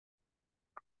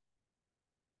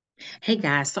Hey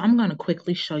guys, so I'm going to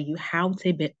quickly show you how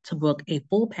to book a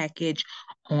full package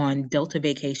on Delta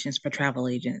Vacations for travel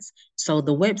agents. So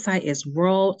the website is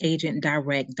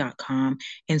worldagentdirect.com.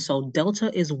 And so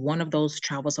Delta is one of those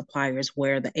travel suppliers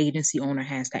where the agency owner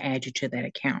has to add you to that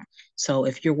account. So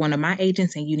if you're one of my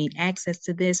agents and you need access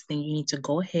to this, then you need to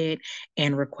go ahead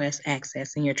and request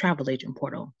access in your travel agent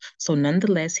portal. So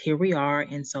nonetheless, here we are.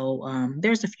 And so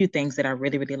there's a few things that I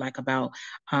really like about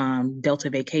Delta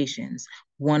Vacations.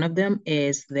 One of them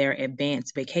is their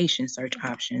advanced vacation search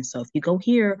option. So if you go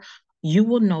here, you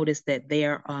will notice that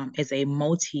there is a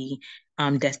multi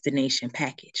destination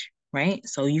package, right?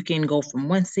 So you can go from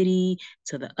one city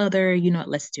to the other. You know what?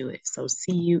 Let's do it. So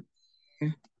see you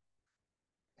and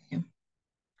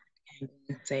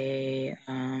say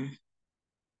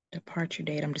departure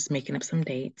date. I'm just making up some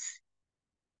dates.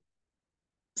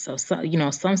 So,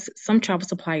 some travel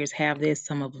suppliers have this,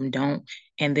 some of them don't.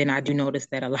 And then I do notice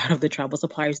that a lot of the travel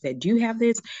suppliers that do have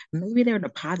this, maybe their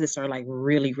deposits are like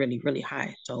really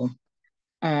high. So,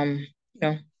 um, you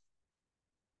know,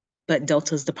 but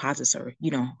Delta's deposits are,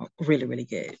 really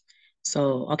good.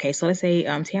 So, okay, so let's say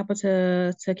Tampa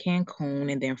to Cancun,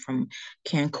 and then from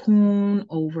Cancun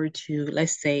over to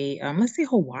let's say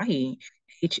Hawaii,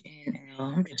 HNL.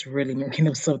 I'm just really making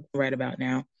up something right about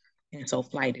now. And so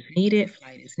flight is needed,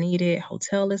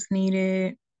 hotel is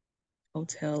needed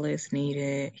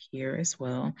here as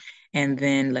well. And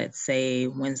then let's say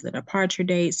when's the departure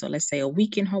date? So let's say a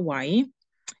week in Hawaii,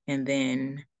 and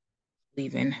then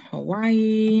leaving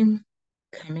Hawaii,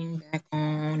 coming back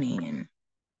on in,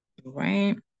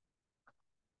 right?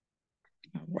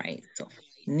 All right, so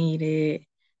flight needed.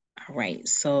 All right,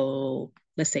 so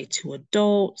let's say two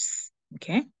adults,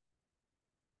 okay?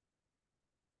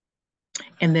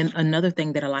 And then another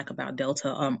thing that I like about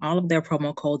Delta, all of their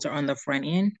promo codes are on the front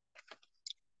end.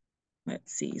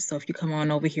 Let's see. So if you come on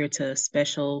over here to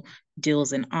special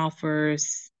deals and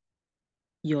offers,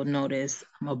 you'll notice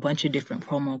a bunch of different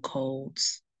promo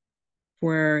codes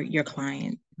for your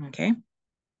client. Okay.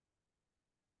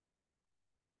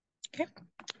 Okay.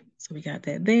 So we got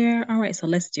that there. All right. So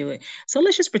let's do it. So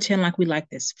let's just pretend like we like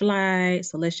this flight.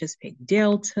 So let's just pick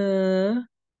Delta.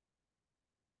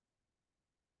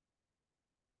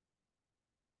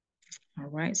 All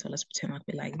right. So let's pretend like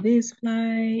we like this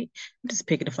flight. I'm just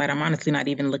picking the flight. I'm honestly not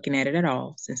even looking at it at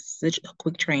all since it's such a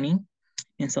quick training.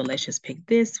 And so let's just pick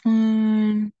this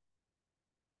one.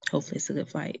 Hopefully it's a good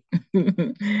flight.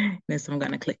 Then so I'm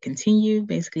gonna click continue,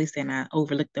 basically saying I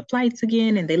overlooked the flights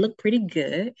again and they look pretty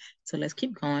good. So let's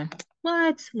keep going.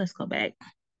 What? Let's go back.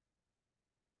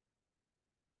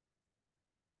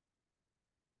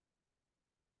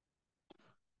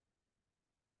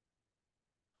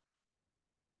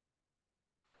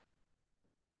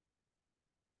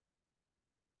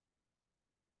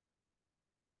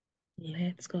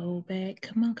 Let's go back.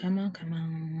 Come on, come on, come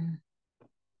on.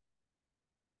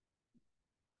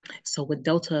 So with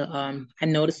Delta, I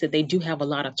noticed that they do have a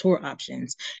lot of tour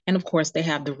options. And of course, they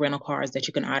have the rental cars that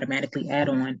you can automatically add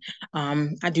on.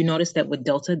 I do notice that with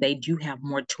Delta, they do have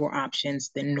more tour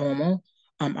options than normal.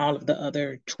 All of the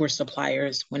other tour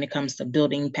suppliers, when it comes to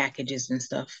building packages and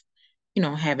stuff,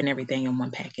 having everything in one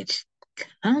package.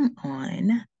 Come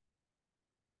on.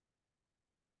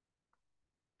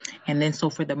 And then, so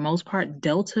for the most part,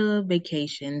 Delta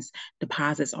Vacations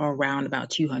deposits are around about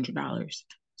 $200.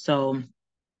 So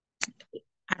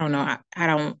I don't know. I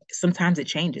don't, sometimes it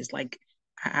changes. Like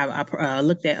I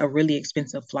looked at a really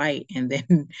expensive flight and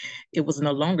then it was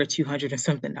no longer 200 and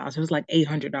something dollars. It was like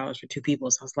 $800 for two people.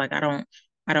 So I was like, I don't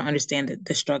understand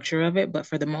the structure of it, but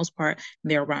for the most part,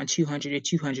 they're around 200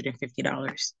 to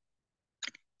 $250.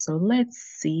 So let's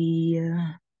see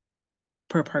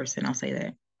per person. I'll say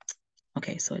that.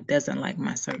 Okay, so it doesn't like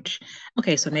my search.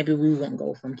 Okay, so maybe we won't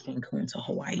go from Cancun to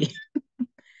Hawaii.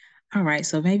 All right,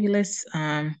 so maybe let's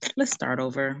start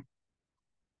over.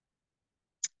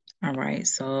 All right,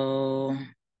 so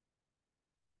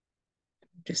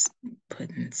just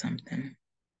putting something at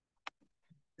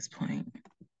this point.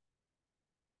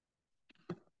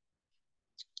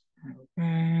 All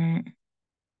right.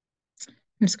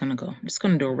 I'm just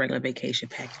gonna do a regular vacation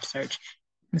package search.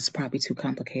 This is probably too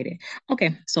complicated.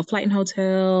 Okay, so flight and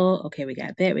hotel. Okay, we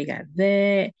got that. We got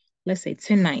that. Let's say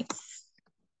 10 nights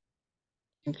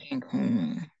in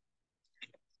Cancun.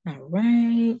 All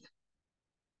right.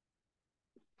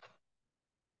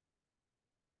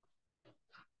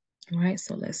 All right,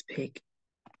 so let's pick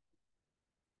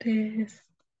this.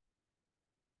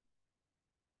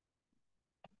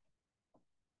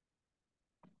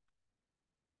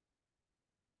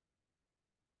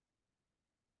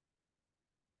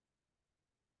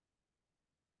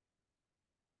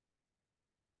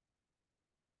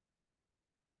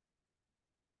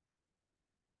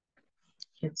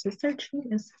 It's a searching,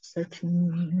 it's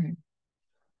searching.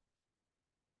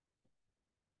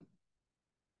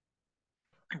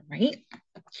 All right.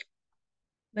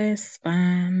 Let's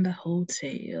find the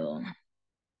hotel. I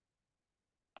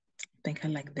think I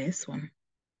like this one.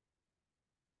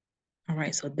 All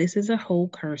right, so this is a whole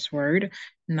curse word,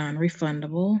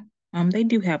 non-refundable. They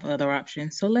do have other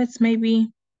options. So let's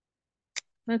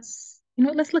let's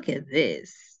look at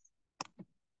this.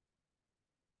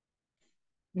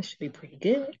 This should be pretty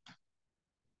good.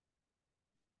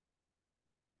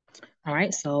 All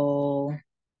right, so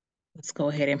let's go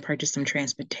ahead and purchase some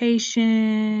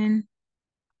transportation.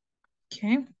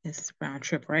 Okay, this is round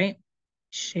trip, right?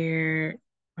 Share,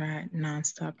 right,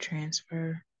 nonstop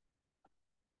transfer.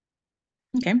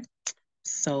 Okay,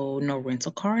 so no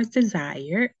rental car is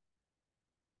desired.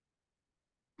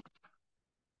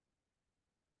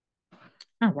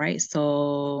 All right,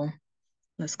 so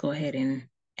let's go ahead and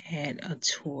add a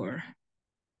tour,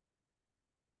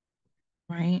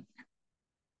 right?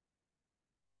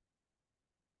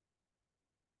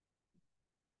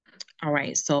 All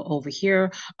right, so over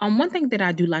here, one thing that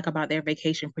I do like about their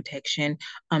vacation protection,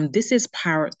 this is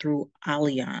powered through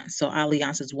Allianz. So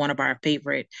Allianz is one of our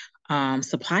favorite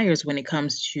suppliers when it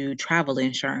comes to travel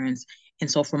insurance.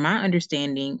 And so from my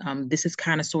understanding, this is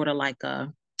kind of sort of like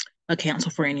a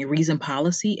cancel for any reason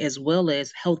policy as well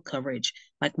as health coverage,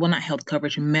 like, well, not health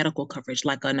coverage, medical coverage,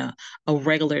 like on a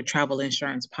regular travel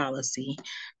insurance policy.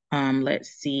 Let's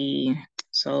see.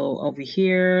 So over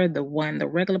here, the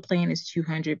regular plan is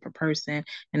 200 per person,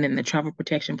 and then the travel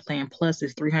protection plan plus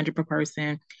is 300 per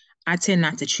person. I tend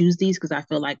not to choose these because I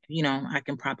feel like, I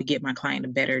can probably get my client a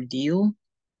better deal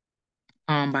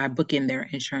by booking their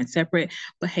insurance separate.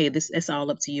 But hey, it's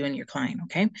all up to you and your client,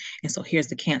 okay? And so here's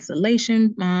the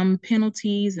cancellation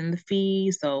penalties and the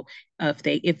fees. So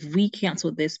if we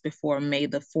cancel this before May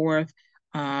the 4th,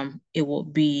 it will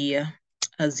be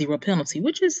a zero penalty,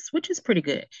 which is pretty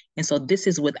good. And so this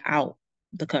is without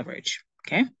the coverage,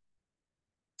 okay?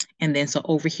 And then so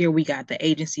over here we got the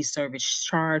agency service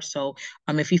charge. So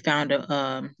if you found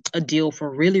a deal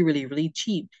for really, really, really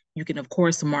cheap, you can of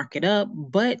course mark it up.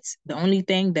 But the only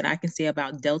thing that I can say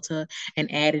about Delta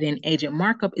and added in agent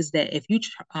markup is that if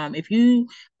you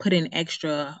put an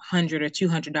extra $100 or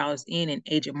 $200 in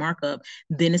agent markup,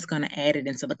 then it's going to add it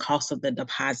into the cost of the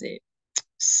deposit.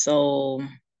 So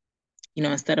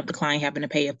instead of the client having to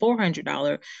pay a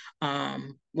 $400,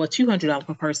 $200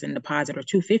 per person deposit or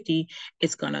 250,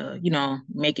 it's gonna,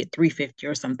 make it 350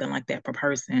 or something like that per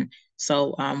person.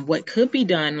 So, what could be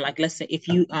done, like let's say if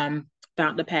you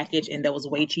found the package and that was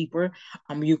way cheaper,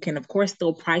 you can of course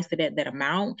still price it at that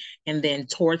amount, and then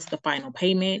towards the final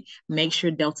payment, make sure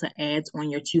Delta adds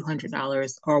on your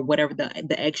 $200 or whatever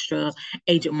the extra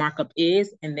agent markup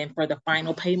is, and then for the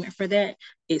final payment for that,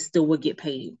 it still would get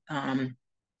paid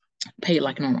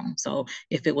like normal. So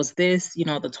if it was this,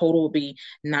 the total will be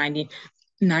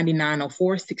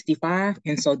 9904.65.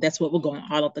 And so that's what will go on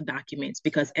all of the documents,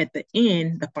 because at the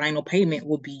end, the final payment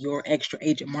will be your extra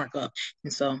agent markup.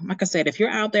 And so, like I said, if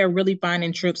you're out there really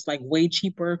finding trips like way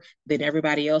cheaper than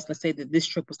everybody else, let's say that this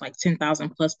trip was like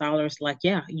 $10,000+, like,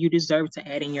 yeah, you deserve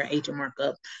to add in your agent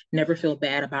markup. Never feel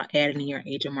bad about adding in your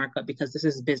agent markup, because this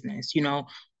is business.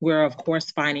 We're of course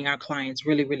finding our clients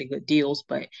really, really good deals,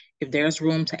 but if there's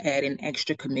room to add an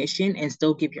extra commission and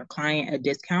still give your client a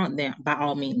discount, then by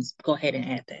all means, go ahead and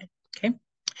add that, okay?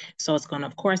 So it's going to,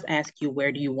 of course, ask you,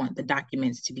 where do you want the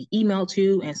documents to be emailed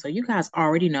to? And so you guys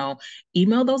already know,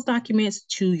 email those documents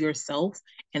to yourself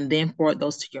and then forward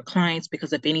those to your clients,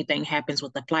 because if anything happens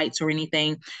with the flights or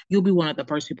anything, you'll be one of the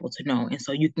first people to know. And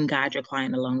so you can guide your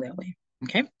client along that way,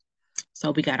 okay?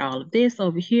 So we got all of this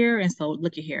over here. And so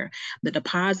look at here, the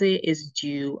deposit is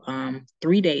due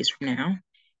 3 days from now.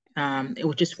 It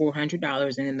was just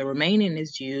 $400, and then the remaining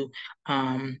is due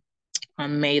on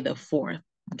May the 4th.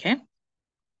 Okay.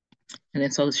 And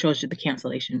then so it shows you the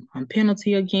cancellation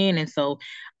penalty again. And so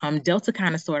Delta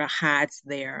kind of sort of hides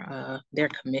their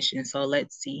commission. So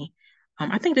let's see.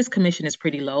 I think this commission is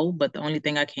pretty low, but the only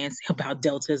thing I can say about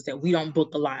Delta is that we don't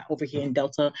book a lot over here in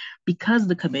Delta because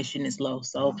the commission is low.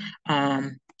 So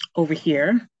over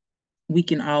here, we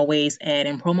can always add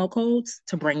in promo codes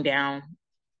to bring down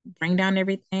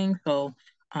everything. So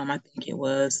I think it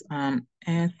was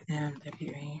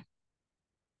SMWA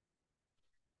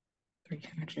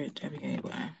 300 WAY.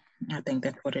 I think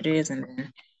that's what it is. And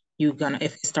then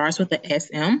if it starts with the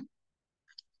SM,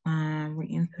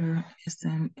 we enter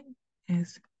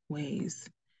SMS ways.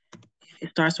 If it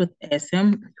starts with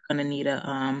SM, it's gonna need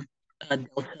a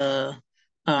Delta,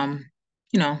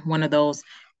 one of those.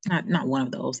 Not one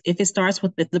of those. If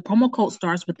the promo code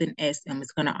starts with an SM,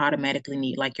 it's gonna automatically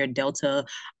need like your Delta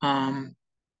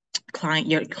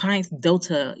your client's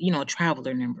Delta,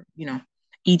 traveler number,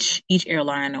 each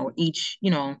airline or each,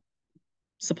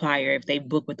 supplier, if they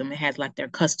book with them, it has like their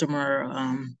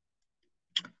customer,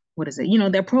 what is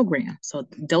it? Their program. So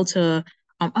Delta,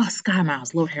 Sky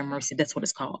Miles, Lord have mercy, that's what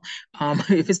it's called.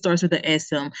 If it starts with an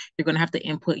SM, you're gonna have to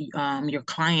input your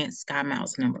client's Sky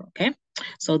Miles number. Okay.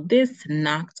 So this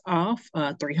knocked off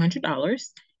 $300.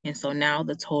 And so now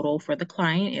the total for the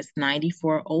client is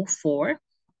 9404.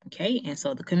 Okay. And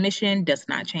so the commission does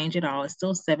not change at all. It's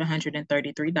still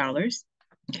 $733.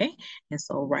 Okay. And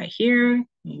so right here,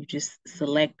 you just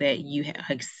select that you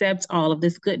accept all of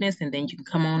this goodness, and then you can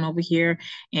come on over here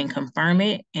and confirm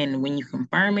it. And when you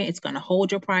confirm it, it's going to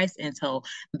hold your price until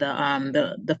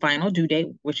the final due date,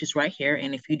 which is right here.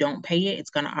 And if you don't pay it, it's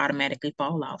going to automatically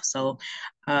fall off. So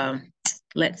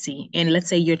let's see. And let's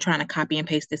say you're trying to copy and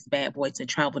paste this bad boy to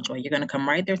TravelJoy. You're going to come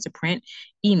right there to print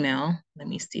email. Let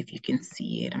me see if you can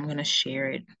see it. I'm going to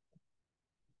share it.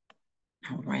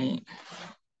 All right.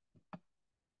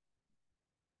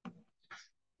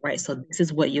 Right, so this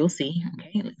is what you'll see,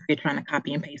 okay? If you're trying to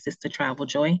copy and paste this to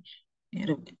TravelJoy,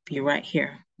 it'll be right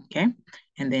here, okay?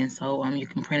 And then so you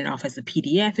can print it off as a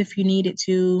PDF if you needed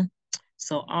to.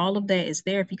 So all of that is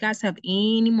there. If you guys have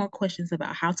any more questions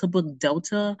about how to book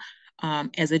Delta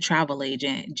as a travel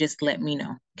agent, just let me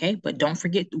know, okay? But don't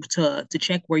forget to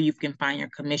check where you can find your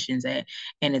commissions at,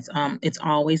 and it's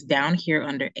always down here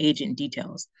under agent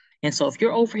details. And so if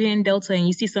you're over here in Delta and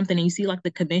you see something and you see like the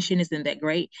commission isn't that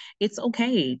great, it's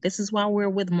okay. This is why we're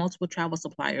with multiple travel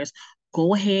suppliers.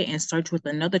 Go ahead and search with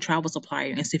another travel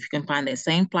supplier and see if you can find that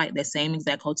same flight, that same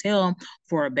exact hotel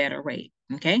for a better rate.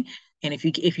 Okay. And if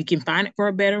you can find it for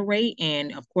a better rate,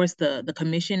 and of course the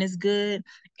commission is good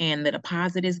and the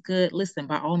deposit is good, listen,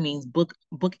 by all means, book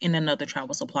in another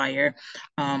travel supplier.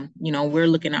 We're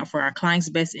looking out for our clients'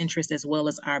 best interest as well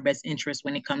as our best interest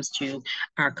when it comes to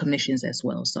our commissions as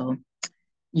well. So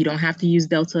you don't have to use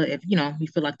Delta if you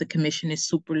feel like the commission is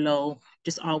super low.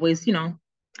 Just always,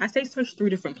 I say search 3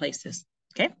 different places.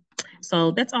 Okay.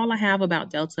 So that's all I have about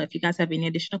Delta. If you guys have any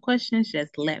additional questions,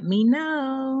 just let me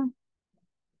know.